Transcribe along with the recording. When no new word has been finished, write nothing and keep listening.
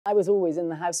I was always in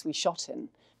the house we shot in.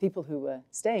 People who were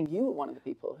staying, you were one of the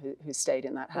people who stayed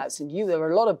in that house, and there were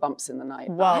a lot of bumps in the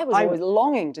night. Well, I was always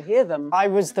longing to hear them. I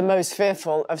was the most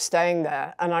fearful of staying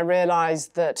there, and I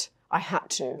realised that I had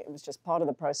to. It was just part of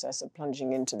the process of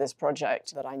plunging into this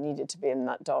project that I needed to be in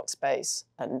that dark space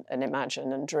and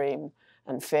imagine and dream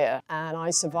and fear, and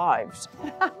I survived.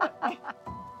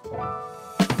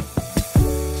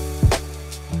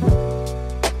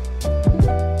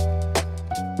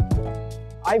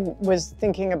 I was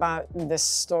thinking about this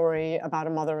story about a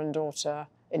mother and daughter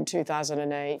in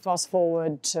 2008. Fast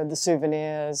forward to the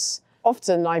souvenirs.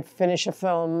 Often I finish a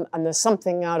film and there's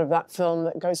something out of that film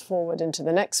that goes forward into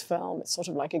the next film. It's sort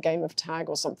of like a game of tag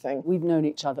or something. We've known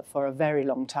each other for a very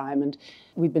long time, and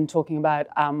we've been talking about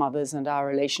our mothers and our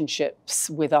relationships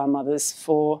with our mothers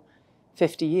for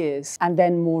 50 years. And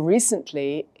then more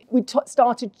recently, we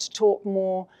started to talk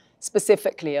more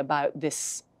specifically about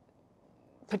this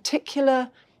particular,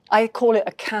 I call it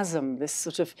a chasm, this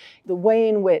sort of the way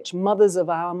in which mothers of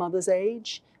our mother's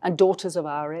age and daughters of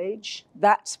our age,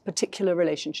 that particular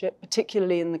relationship,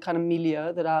 particularly in the kind of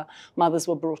milieu that our mothers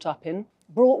were brought up in,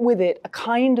 brought with it a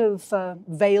kind of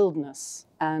veiledness.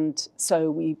 And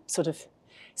so we sort of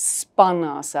spun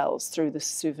ourselves through the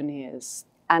souvenirs.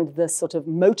 And the sort of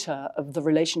motor of the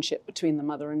relationship between the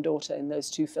mother and daughter in those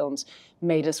two films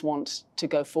made us want to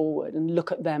go forward and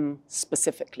look at them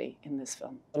specifically in this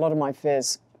film. A lot of my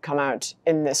fears come out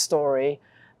in this story,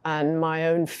 and my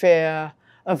own fear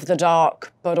of the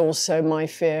dark, but also my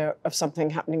fear of something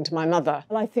happening to my mother.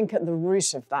 And I think at the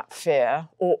root of that fear,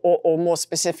 or more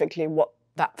specifically what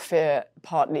that fear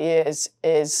partly is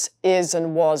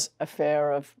and was a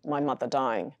fear of my mother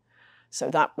dying. So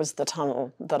that was the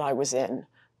tunnel that I was in.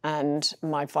 And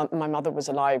my mother was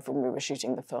alive when we were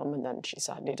shooting the film, and then she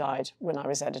sadly died when I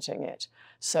was editing it.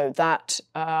 So that,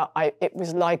 it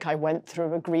was like I went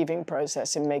through a grieving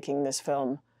process in making this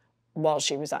film while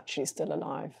she was actually still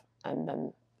alive. And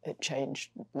then it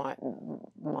changed my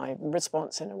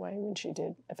response in a way when she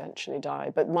did eventually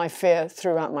die. But my fear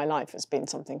throughout my life has been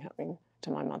something happening to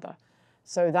my mother.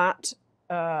 So that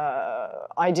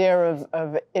idea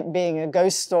of it being a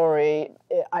ghost story,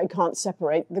 I can't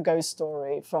separate the ghost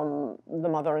story from the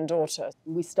mother and daughter.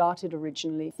 We started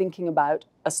originally thinking about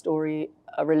a story,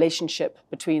 a relationship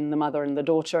between the mother and the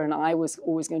daughter, and I was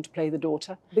always going to play the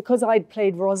daughter. Because I'd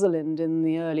played Rosalind in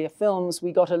the earlier films,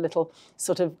 we got a little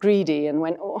sort of greedy and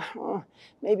went,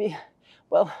 maybe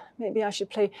I should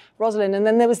play Rosalind. And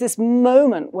then there was this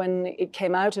moment when it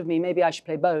came out of me, maybe I should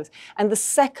play both. And the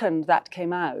second that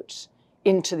came out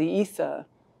into the ether,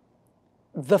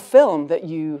 the film that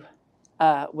you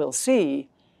will see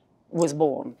was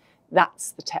born.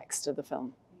 That's the text of the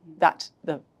film.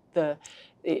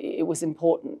 It was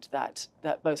important that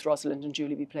both Rosalind and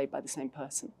Julie be played by the same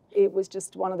person. It was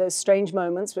just one of those strange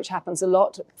moments, which happens a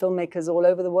lot. Filmmakers all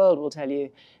over the world will tell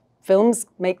you, films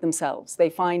make themselves.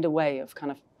 They find a way of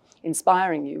kind of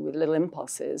inspiring you with little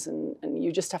impulses, and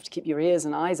you just have to keep your ears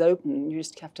and eyes open. You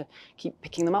just have to keep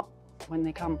picking them up when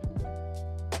they come.